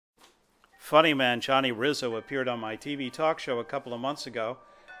funny man Johnny Rizzo appeared on my TV talk show a couple of months ago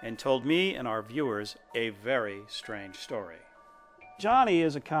and told me and our viewers a very strange story. Johnny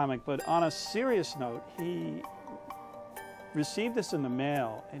is a comic, but on a serious note, he received this in the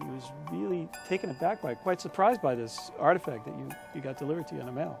mail, and he was really taken aback by it, quite surprised by this artifact that you got delivered to you in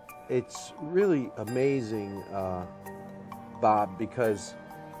the mail. It's really amazing, Bob, because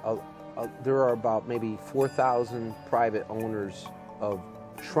there are about maybe 4,000 private owners of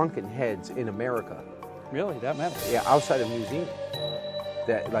shrunken heads in America. Really? That many? Yeah, outside of museums.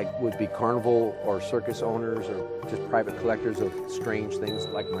 That like would be carnival or circus owners or just private collectors of strange things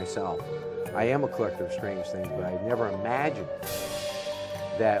like myself. I am a collector of strange things, but I never imagined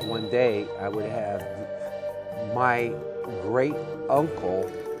that one day I would have my great uncle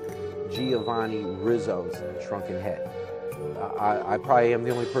Giovani Rizzo's shrunken head. I probably am the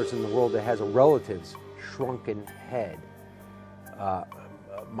only person in the world that has a relative's shrunken head.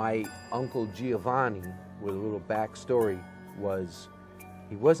 My uncle Giovanni, with a little backstory,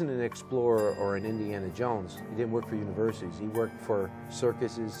 he wasn't an explorer or an Indiana Jones. He didn't work for universities. He worked for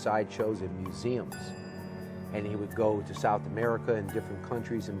circuses, sideshows, and museums. And he would go to South America and different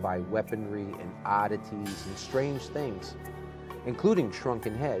countries and buy weaponry and oddities and strange things, including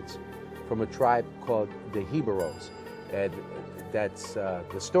shrunken heads, from a tribe called the Hibaros. And that's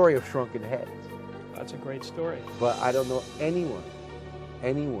the story of shrunken heads. That's a great story. But I don't know anyone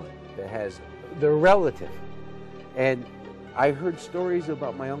that has their relative. And I heard stories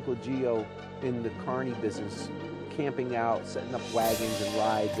about my Uncle Gio in the Carny business, camping out, setting up wagons and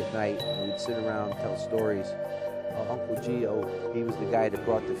rides at night, and we'd sit around and tell stories. Uncle Gio, he was the guy that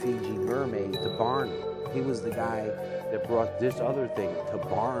brought the Fiji mermaid to Barnum. He was the guy that brought this other thing to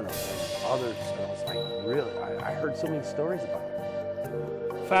Barnum and other stuff. Like, really, I heard so many stories about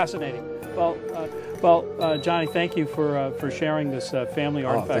it. Fascinating. Well, Johnny, thank you for sharing this family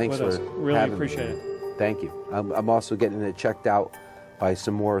artifact with us. Really appreciate it. Thank you. I'm also getting it checked out by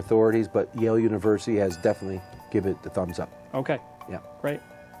some more authorities, but Yale University has definitely given it the thumbs up. Okay. Yeah. Great.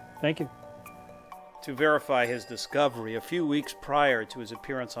 Thank you. To verify his discovery, a few weeks prior to his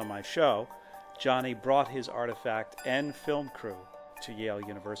appearance on my show, Johnny brought his artifact and film crew to Yale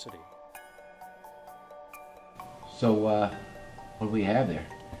University. So, what do we have there?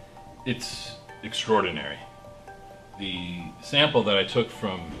 It's extraordinary. The sample that I took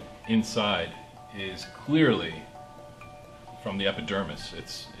from inside is clearly from the epidermis.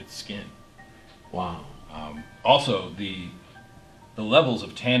 It's skin. Wow. Also, the levels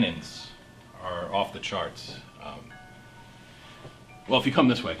of tannins are off the charts. Well, if you come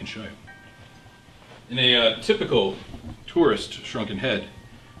this way, I can show you. In a typical tourist shrunken head,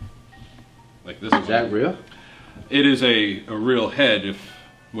 like this. Is that real? It is a real head if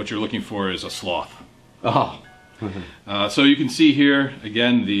what you're looking for is a sloth. Oh. So you can see here,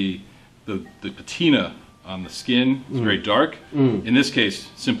 again, the patina on the skin is very dark. In this case,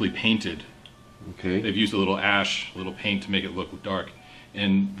 simply painted. Okay. They've used a little ash, a little paint to make it look dark.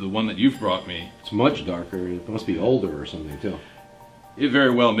 And the one that you've brought me, It's much darker. It must be older or something too. it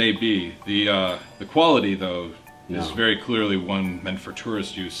very well may be. The quality, though, is No. very clearly one meant for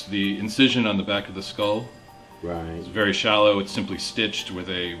tourist use. The incision on the back of the skull Right. is very shallow. It's simply stitched with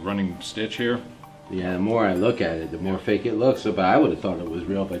a running stitch here. Yeah, the more I look at it, the more fake it looks. But I would have thought it was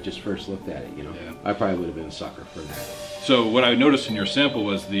real if I just first looked at it, you know. Yeah. I probably would have been a sucker for that. So what I noticed in your sample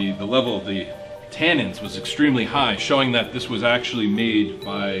was the level of the tannins was extremely high, showing that this was actually made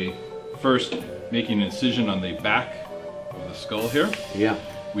by first making an incision on the back of the skull here. Yeah.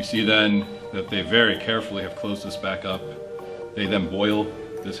 We see then that they very carefully have closed this back up. They then boil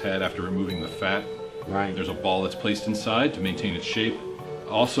this head after removing the fat. Right. There's a ball that's placed inside to maintain its shape.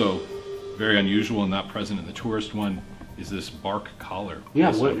 Also, very unusual and not present in the tourist one is this bark collar.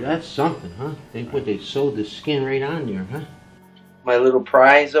 Yeah, that's something, huh? They sewed the skin right on there, huh? My little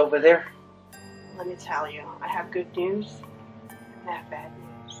prize over there. Let me tell you, I have good news and I have bad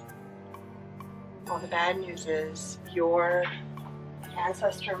news. Well, the bad news is your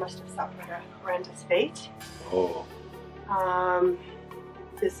ancestor must have suffered a horrendous fate. Oh.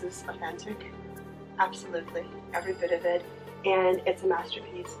 This is authentic, absolutely, every bit of it, and it's a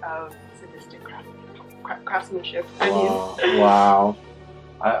masterpiece of sadistic craftsmanship. Wow. Wow.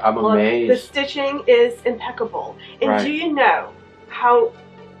 I'm amazed. The stitching is impeccable. And Right. do you know how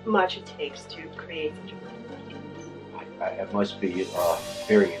much it takes to create such a perfect It must be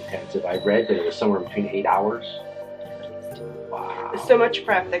very intensive. I read that it was somewhere between 8 hours. Wow. There's so much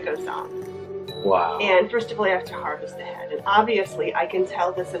prep that goes on. Wow. And first of all, you have to harvest the head. And obviously, I can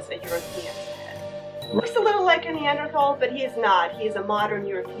tell this is a European head. Looks a little like a Neanderthal, but he is not. He is a modern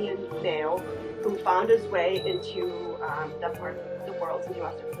European male who found his way into the world, and you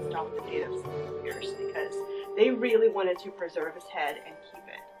must have pissed off the natives for years because they really wanted to preserve his head and keep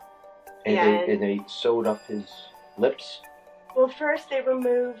it. And they sewed up his lips? Well, first they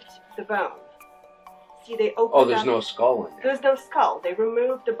removed the bone. See, they opened Oh, there's up, no skull in there. There's no skull. They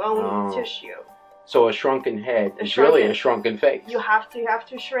removed the bone tissue. So a shrunken head is really a shrunken face. You have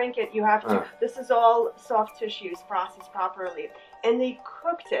to shrink it. You have to. This is all soft tissues processed properly, and they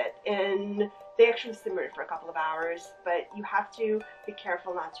cooked it, and they actually simmered it for a couple of hours. But you have to be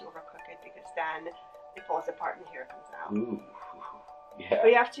careful not to overcook it because then it falls apart and the hair comes out. Ooh. Yeah. But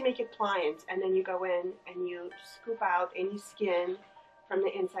you have to make it pliant, and then you go in and you scoop out any skin from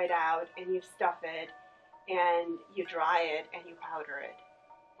the inside out, and you stuff it, and you dry it, and you powder it.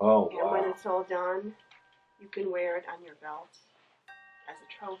 Oh, and when it's all done, you can wear it on your belt as a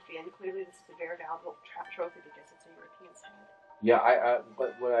trophy. And clearly, this is a very valuable trophy because it's a European's head. Yeah,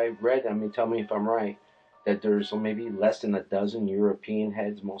 but what I read, I mean, tell me if I'm right, that there's maybe less than a dozen European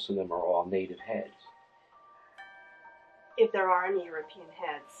heads. Most of them are all native heads. If there are any European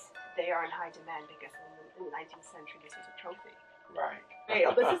heads, they are in high demand because in the 19th century, this was a trophy. Right. Hey,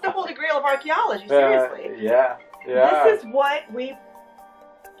 this is the holy grail of archaeology, seriously. Yeah. This is what we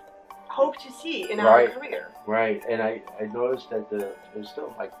hope to see in our career. Right, and I noticed that there's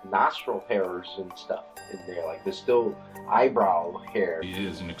still like nostril hairs and stuff in there. Like there's still eyebrow hair. It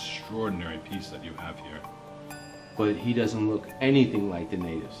is an extraordinary piece that you have here. But he doesn't look anything like the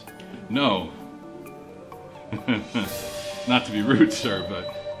natives. No. Not to be rude, sir,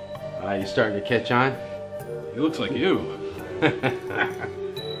 but... You starting to catch on? He looks like you.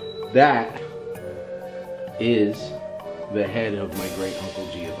 That is the head of my great uncle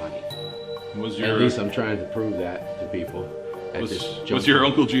Giovani. At least I'm trying to prove that to people. Was your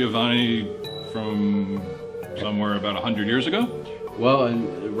Uncle Giovanni from somewhere about 100 years ago? Well,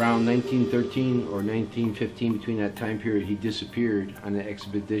 around 1913 or 1915, between that time period, he disappeared on an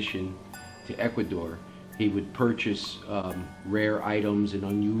expedition to Ecuador. He would purchase rare items and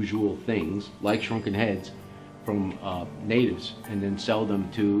unusual things, like shrunken heads, from natives, and then sell them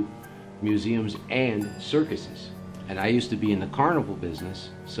to museums and circuses. And I used to be in the carnival business,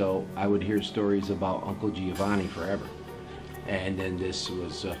 so I would hear stories about Uncle Giovanni forever. And then this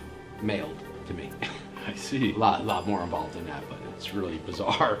was mailed to me. I see. A lot more involved in that, but it's really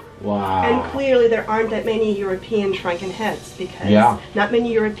bizarre. Wow. And clearly there aren't that many European shrunken heads because not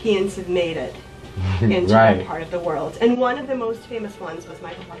many Europeans have made it into that part of the world. And one of the most famous ones was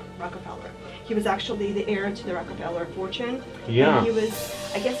Michael Rockefeller. He was actually the heir to the Rockefeller fortune. Yeah. And he was,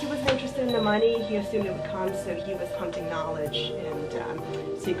 I guess he wasn't interested in the money, he assumed it would come, so he was hunting knowledge and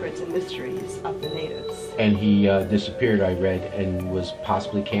secrets and mysteries of the natives. And he disappeared, I read, and was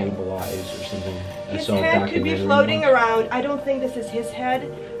possibly cannibalized or something. His head could be floating around. I don't think this is his head.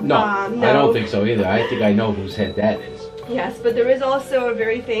 No, I don't think so either. I think I know whose head that is. Yes, but there is also a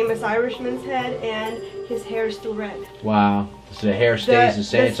very famous Irishman's head, and his hair is still red. Wow. So the hair stays the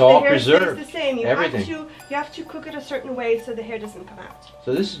same. It's all preserved. The hair stays the same. Everything. You have to cook it a certain way so the hair doesn't come out.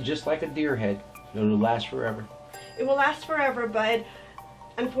 So this is just like a deer head. It'll last forever. It will last forever, but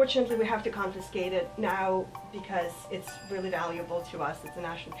unfortunately we have to confiscate it now because it's really valuable to us. It's a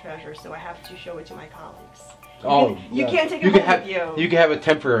national treasure, so I have to show it to my colleagues. You can't take it home with you. You can have a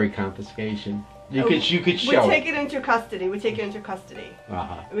temporary confiscation. You could show. We take it into custody. We take it into custody.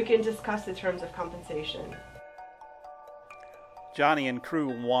 Uh-huh. We can discuss the terms of compensation. Johnny and crew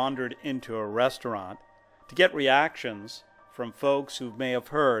wandered into a restaurant to get reactions from folks who may have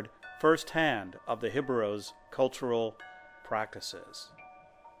heard firsthand of the Jibaros' cultural practices.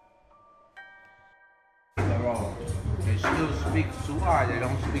 They're all. They still speak Suar, they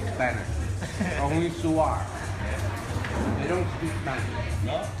don't speak Spanish. Only Suar. They don't speak Spanish.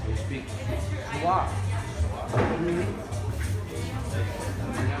 No? They speak Suar.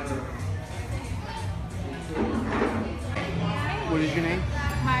 What is your name?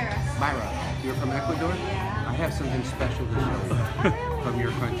 Myra. Myra. You're from Ecuador? Yeah. I have something special to show you from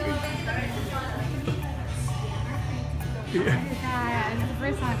your country. Yeah, it's the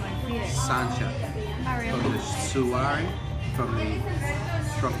first time I see it. Sancha. Oh, really? From the Suari, from the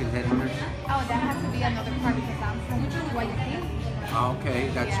Shrunken Head hunters. Oh, that has to be another part because I'm from what you think. Okay,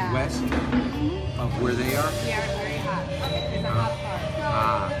 that's west of where they are? They are very hot. It's a hot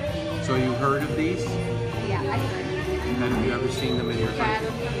part. So you heard of these? Yeah, I heard. Have you ever seen them in your country?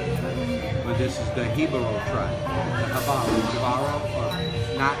 But this is the Jibaro tribe. The Jibaro, or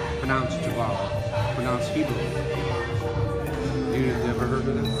not pronounced Jibaro, pronounced Jibaro. You've never heard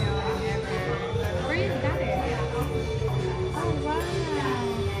of them? No, never. Where you got it? Oh, wow.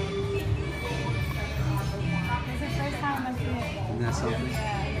 It's the first time I see it. Isn't that something?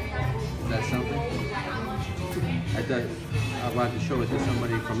 Yeah. Is that something? I wanted to show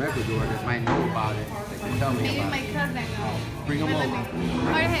from Ecuador that might know about it. That can tell me Maybe about my it. cousin knows. Bring them Let over. me-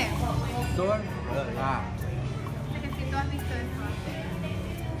 Jorge, Store? Ah, porque si tú has visto eso.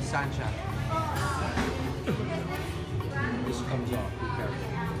 Sancha. This comes off. Be careful.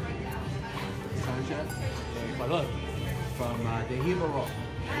 Sancha. Ecuador. From the Hibaro.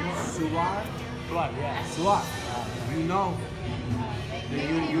 Suar? Suar, yeah. Suar. You know.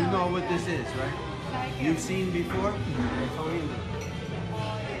 You know what this is, right? You've seen before? What is it?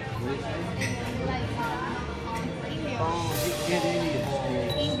 Indios. Oh, get Indians.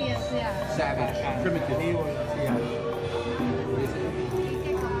 Indios, yeah. Savage, primitive. What is it?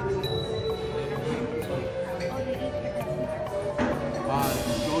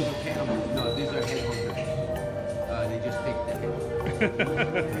 Those are cannibals. No, these are headhunters. They just take the head.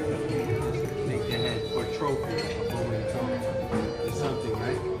 Take the head for trophy, like a bow and arrow. It's something,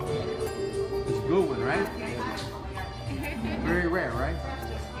 right? It's a good one, right? Very rare, right?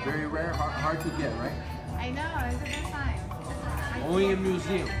 Very rare, hard to get, right? I know, it's a good sign. Only in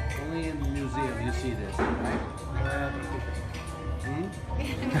museum. Only in the museum you see this, right? Hmm?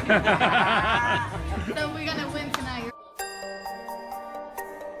 So we're gonna win tonight.